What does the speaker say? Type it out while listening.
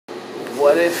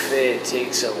what if it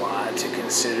takes a lot to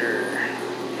consider,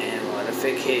 and what if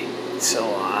it takes a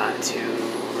lot to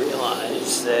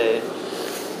realize that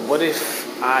what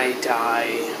if I die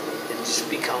and just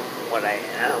become what I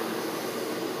am?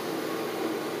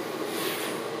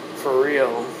 For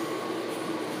real.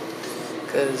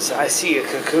 Because I see a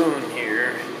cocoon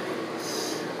here.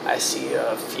 I see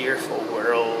a fearful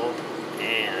world,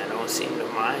 and I don't seem to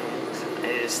mind.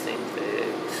 I just think that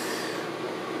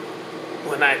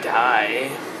when I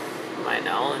die, my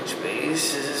knowledge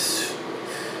base is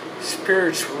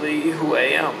spiritually who I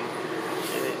am.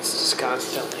 And it's just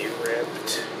constantly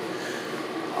ripped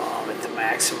at the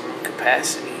maximum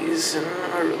capacities, and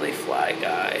I'm a really fly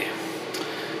guy.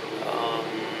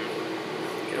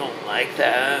 You don't like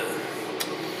that?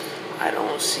 I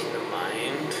don't seem to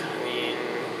mind. I mean,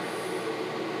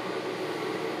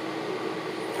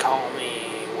 call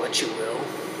me what you will.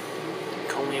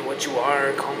 Call me what you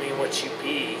are. Call me what you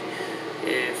be.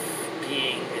 If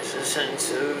being is a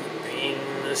sense of being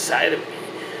a side of me,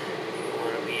 you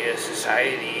want to be a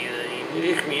society, then you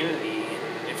need a community.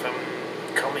 And if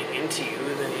I'm coming into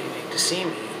you, then you need to see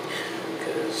me.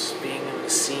 Because being in the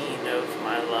scene of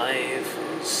my life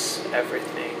is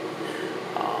everything.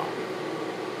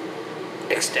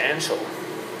 Extantial.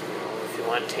 If you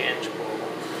want tangible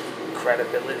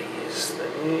credibilities,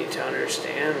 then you need to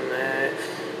understand that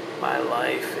my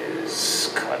life is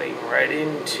cutting right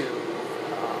into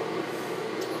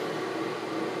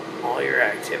all your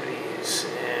activities,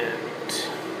 and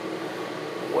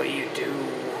what you do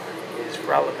is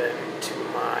relevant to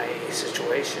my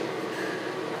situation.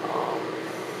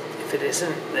 If it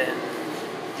isn't, then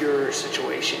your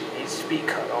situation needs to be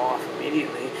cut off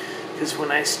immediately. Because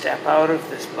when I step out of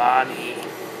this body,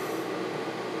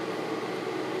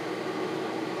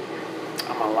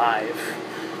 I'm alive.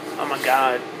 I'm a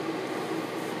God.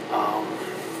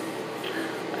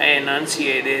 I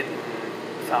enunciated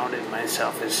and founded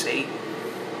myself as Satan.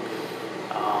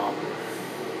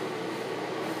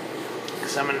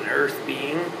 Because I'm an earth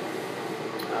being.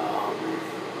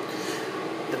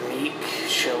 The meek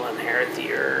shall inherit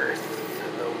the earth.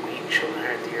 The weak shall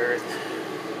inherit the earth.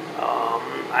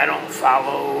 I don't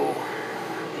follow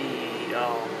the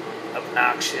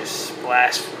obnoxious,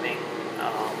 blaspheming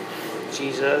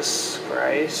Jesus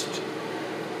Christ.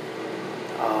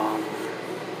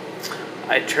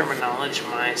 I terminology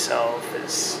myself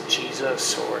as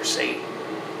Jesus or Satan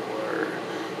or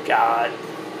God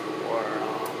or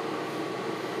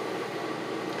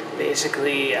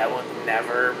basically I will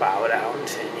never bow down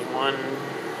to anyone.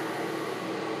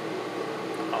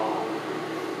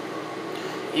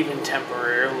 Even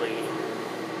temporarily,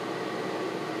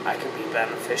 I could be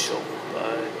beneficial,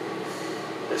 but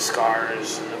the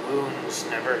scars and the wounds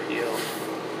never heal.